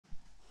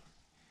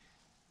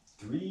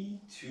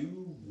2,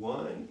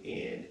 1,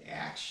 and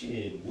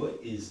action. What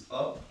is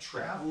up,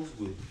 Travels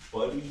with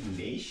Buddy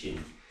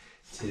Nation?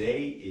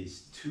 Today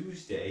is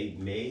Tuesday,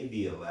 May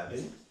the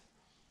 11th,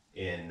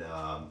 and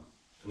I'm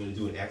going to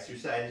do an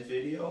exercise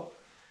video.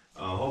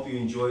 Hope you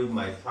enjoyed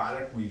my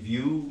product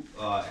review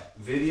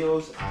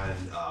videos on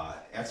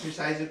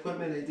exercise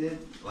equipment I did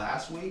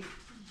last week.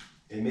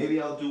 And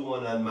maybe I'll do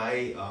one on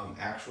my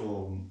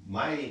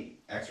my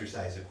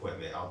exercise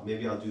equipment.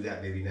 Maybe I'll do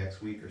that maybe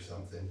next week or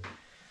something,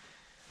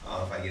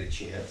 if I get a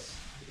chance.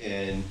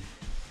 And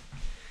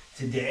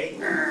today,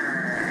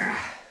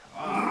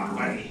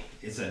 buddy,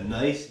 it's a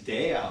nice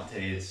day out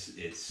today.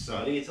 It's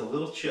sunny. It's a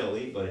little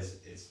chilly, but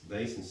it's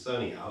nice and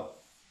sunny out.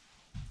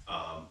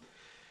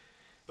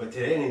 But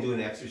today I'm gonna do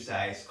an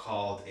exercise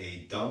called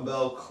a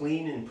dumbbell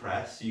clean and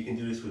press. So you can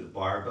do this with a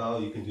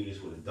barbell. You can do this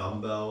with a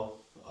dumbbell.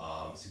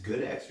 It's a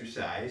good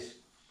exercise.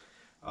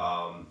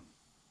 And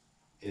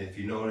if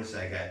you notice,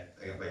 I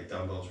got my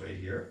dumbbells right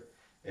here.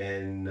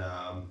 And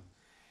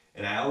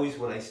I always,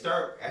 when I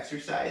start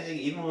exercising,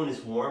 even when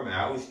it's warm,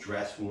 I always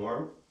dress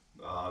warm.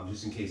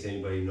 Just in case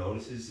anybody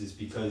notices, is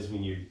because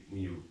when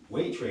you're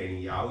weight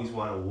training, you always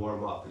want to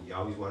warm up, and you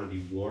always want to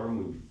be warm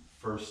when you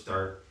first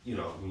start. You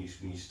know, when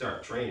you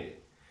start training,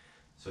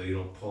 so you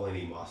don't pull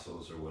any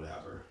muscles or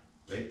whatever,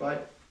 right,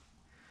 bud?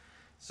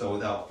 So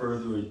without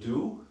further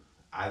ado,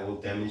 I will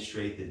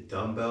demonstrate the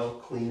dumbbell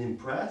clean and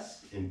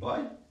press. And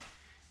bud,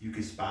 you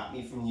can spot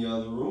me from the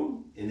other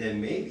room, and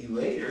then maybe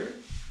later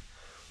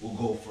we'll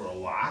go for a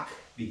walk,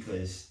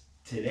 because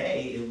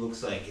today it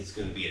looks like it's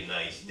going to be a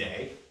nice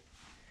day,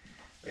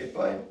 right,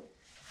 bud?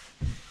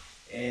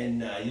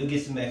 And you'll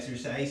get some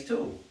exercise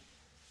too.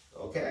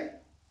 Okay,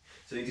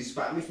 so you can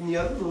spot me from the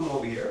other room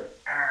over here.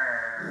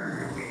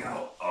 There we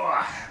go.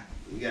 Oh,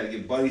 we got to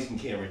give Buddy some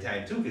camera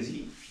time too, because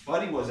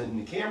Buddy wasn't in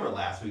the camera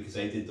last week because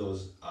I did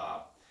those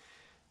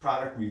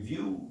product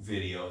review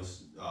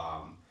videos,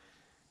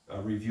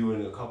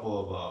 reviewing a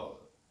couple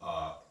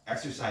of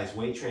exercise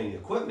weight training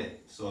equipment.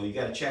 So you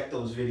got to check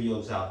those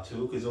videos out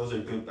too, because those are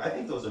good. I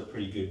think those are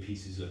pretty good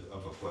pieces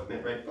of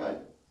equipment, right,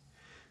 bud?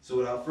 So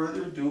without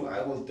further ado,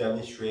 I will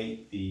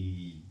demonstrate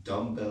the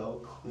dumbbell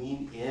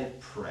clean and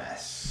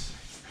press.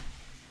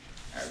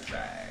 All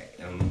right,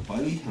 and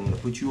buddy, I'm gonna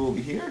put you over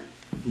here.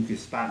 You can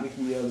spot me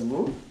from the other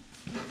room,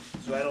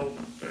 so I don't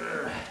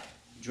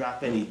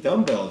drop any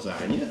dumbbells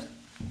on you.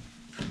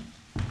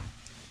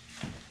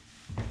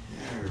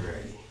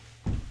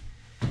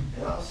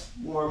 And I'll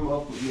warm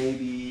up with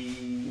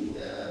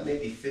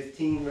maybe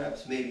 15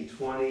 reps, maybe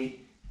 20.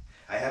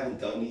 I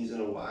haven't done these in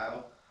a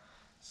while,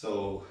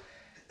 so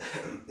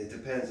it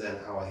depends on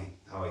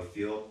how I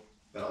feel.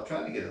 But I'll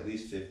try to get at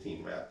least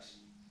 15 reps.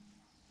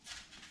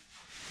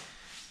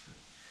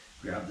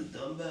 Grab the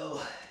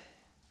dumbbell.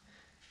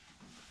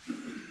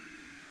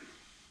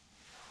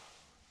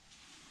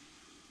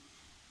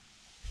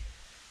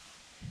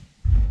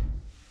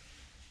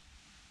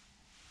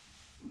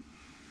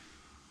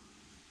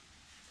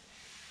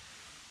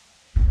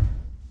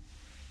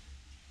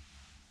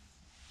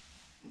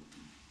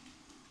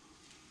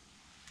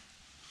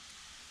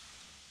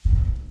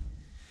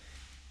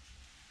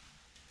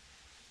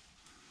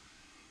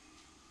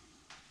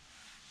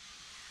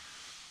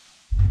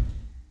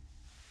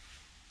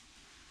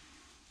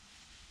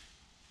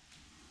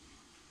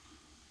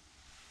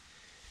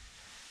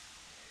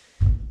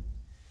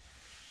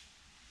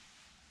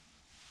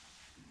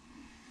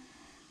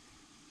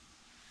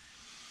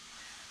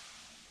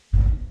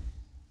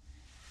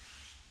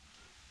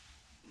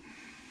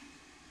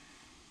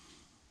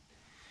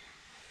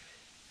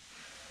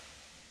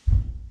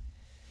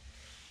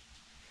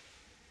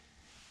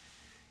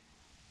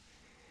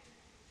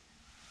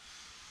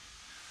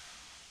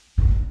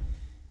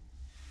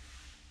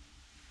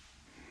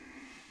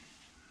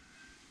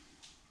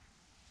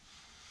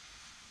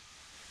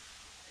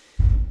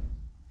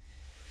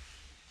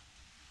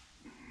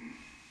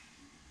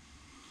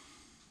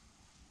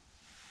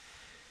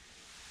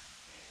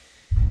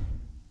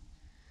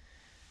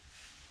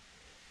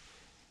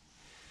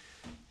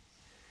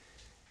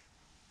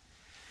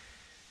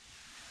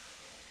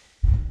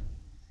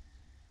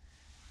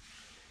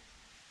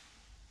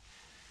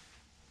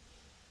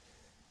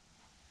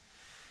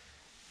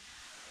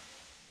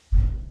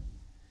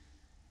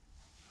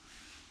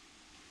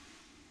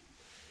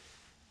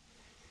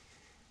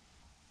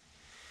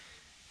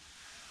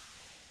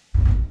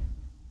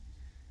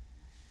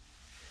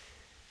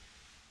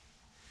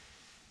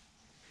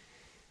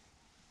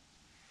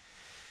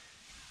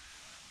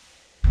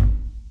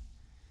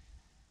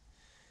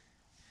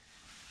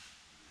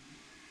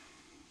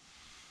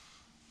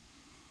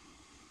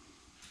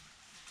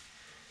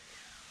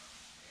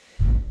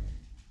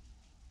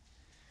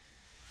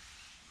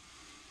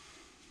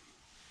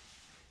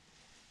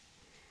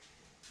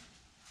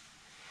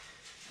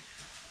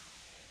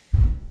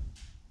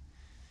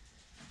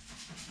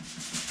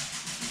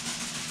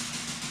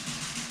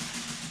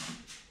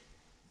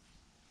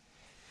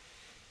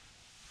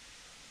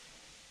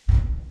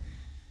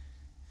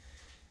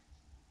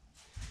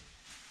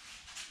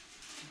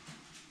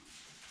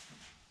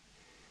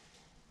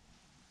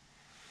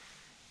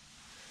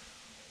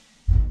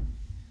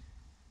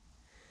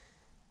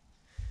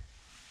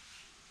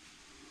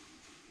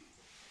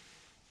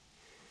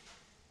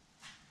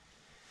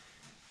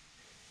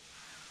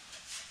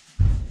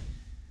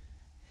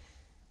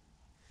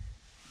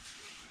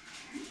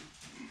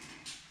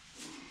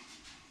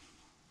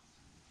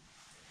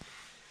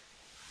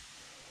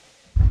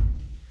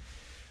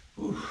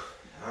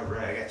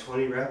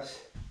 reps.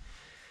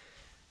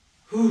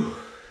 Whew,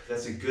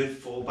 that's a good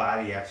full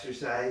body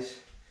exercise.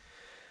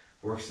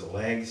 Works the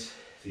legs,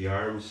 the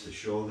arms, the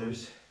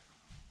shoulders.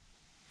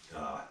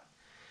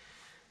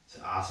 It's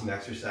an awesome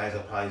exercise.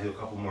 I'll probably do a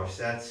couple more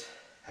sets.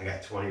 I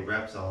got 20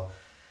 reps. I'll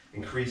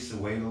increase the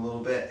weight a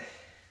little bit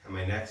on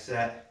my next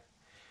set.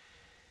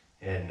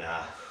 And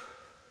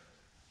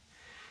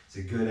it's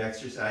a good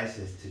exercise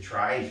to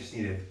try. You just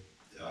need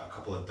a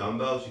couple of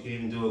dumbbells. You can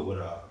even do it with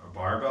a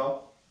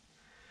barbell.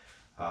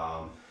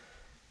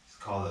 It's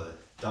called a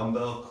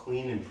Dumbbell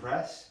Clean and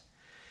Press.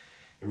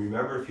 And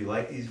remember, if you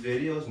like these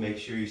videos, make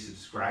sure you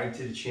subscribe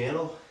to the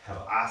channel. Have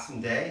an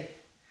awesome day.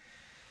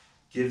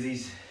 Give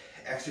these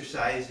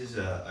exercises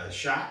a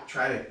shot.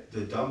 Try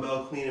the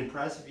dumbbell clean and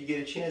press if you get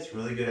a chance.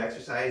 Really good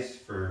exercise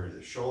for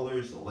the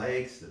shoulders, the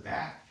legs, the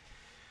back.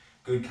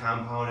 Good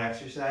compound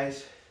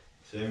exercise.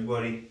 So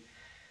everybody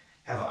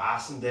have an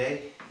awesome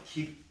day.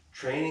 Keep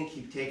training,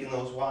 keep taking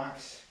those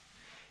walks,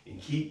 and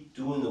keep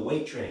doing the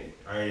weight training.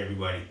 All right,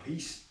 everybody,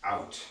 peace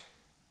out.